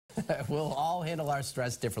We'll all handle our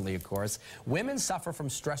stress differently, of course. Women suffer from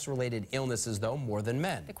stress-related illnesses, though, more than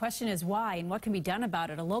men. The question is why and what can be done about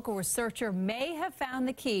it. A local researcher may have found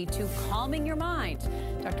the key to calming your mind.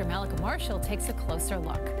 Dr. Mallika Marshall takes a closer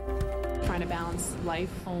look. Trying to balance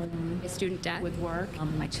life, home, student debt with work,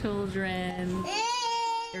 my children.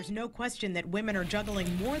 There's no question that women are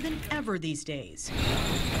juggling more than ever these days.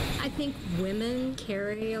 I think women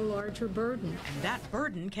carry a larger burden. And that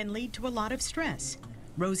burden can lead to a lot of stress.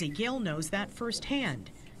 Rosie Gill knows that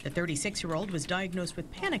firsthand. The 36-year-old was diagnosed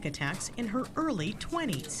with panic attacks in her early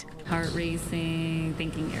 20s. Heart racing,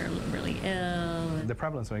 thinking you're really ill. The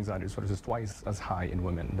prevalence of anxiety disorders is twice as high in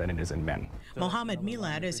women than it is in men. Mohammed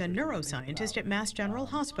Milad is a neuroscientist at Mass General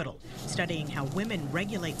Hospital, studying how women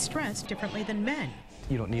regulate stress differently than men.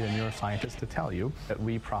 You don't need a neuroscientist to tell you that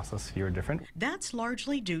we process fear different. That's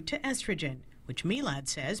largely due to estrogen, which Milad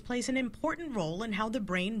says plays an important role in how the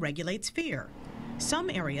brain regulates fear. Some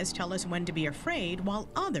areas tell us when to be afraid, while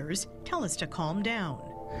others tell us to calm down.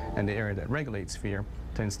 And the area that regulates fear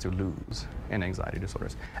tends to lose in anxiety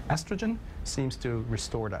disorders. Estrogen seems to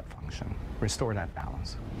restore that function, restore that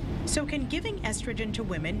balance. So can giving estrogen to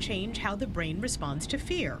women change how the brain responds to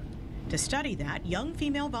fear? To study that, young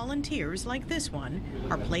female volunteers like this one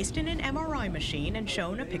are placed in an MRI machine and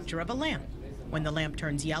shown a picture of a lamp. When the lamp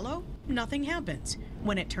turns yellow, nothing happens.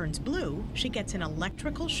 When it turns blue, she gets an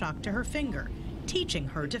electrical shock to her finger, teaching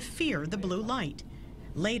her to fear the blue light.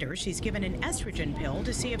 Later, she's given an estrogen pill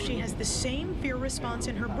to see if she has the same fear response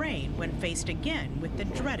in her brain when faced again with the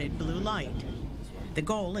dreaded blue light. The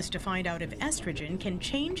goal is to find out if estrogen can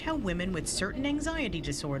change how women with certain anxiety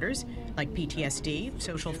disorders, like PTSD,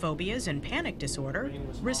 social phobias, and panic disorder,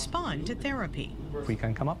 respond to therapy. If we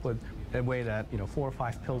can come up with a way that 4 or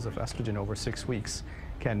 5 pills of estrogen over 6 weeks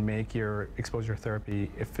can make your exposure therapy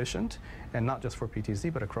efficient, and not just for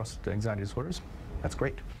PTSD, but across the anxiety disorders, that's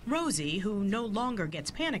great. Rosie, who no longer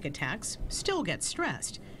gets panic attacks, still gets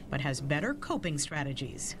stressed, but has better coping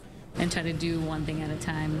strategies. And try to do one thing at a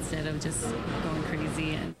time instead of just going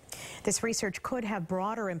crazy. This research could have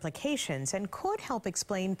broader implications and could help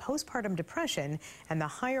explain postpartum depression and the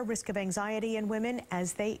higher risk of anxiety in women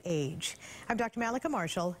as they age. I'm Dr. Mallika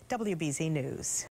Marshall, WBZ News.